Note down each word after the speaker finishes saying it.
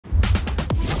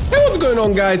Hey, what's going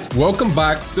on, guys? Welcome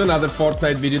back to another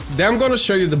Fortnite video. Today I'm gonna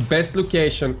show you the best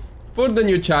location for the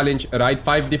new challenge, ride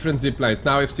 5 different ziplines.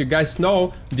 Now, if you guys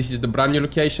know, this is the brand new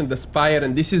location, the Spire,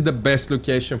 and this is the best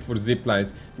location for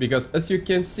ziplines because as you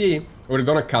can see, we're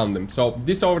gonna count them. So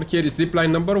this over here is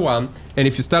zipline number 1, and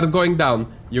if you start going down,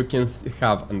 you can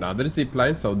have another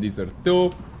zipline. So these are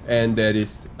 2, and there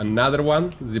is another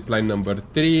one, zipline number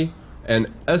 3, and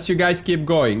as you guys keep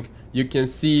going, you can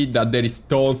see that there is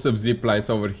tons of ziplines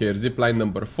over here. Zipline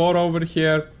number 4 over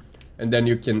here, and then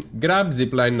you can grab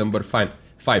zipline number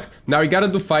 5. Now you gotta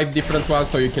do 5 different ones,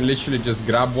 so you can literally just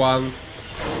grab one,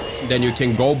 then you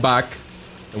can go back,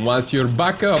 and once you're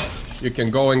back up, you can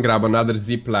go and grab another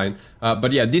zipline.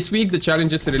 But yeah, this week the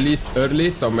challenge is released early,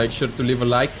 so make sure to leave a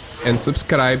like and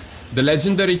subscribe. The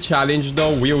legendary challenge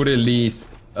though will release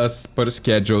as per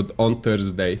scheduled on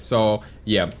Thursday. So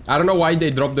yeah, I don't know why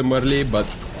they dropped them early, but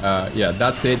yeah,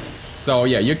 that's it. So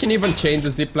yeah, you can even change the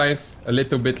ziplines a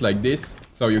little bit like this.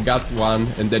 So you got one,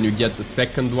 and then you get the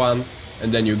second one,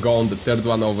 and then you go on the third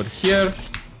one over here,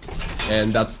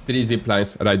 and that's 3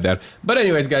 ziplines right there. But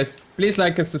anyways, guys, please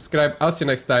like and subscribe. I'll see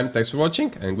you next time. Thanks for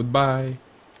watching, and goodbye.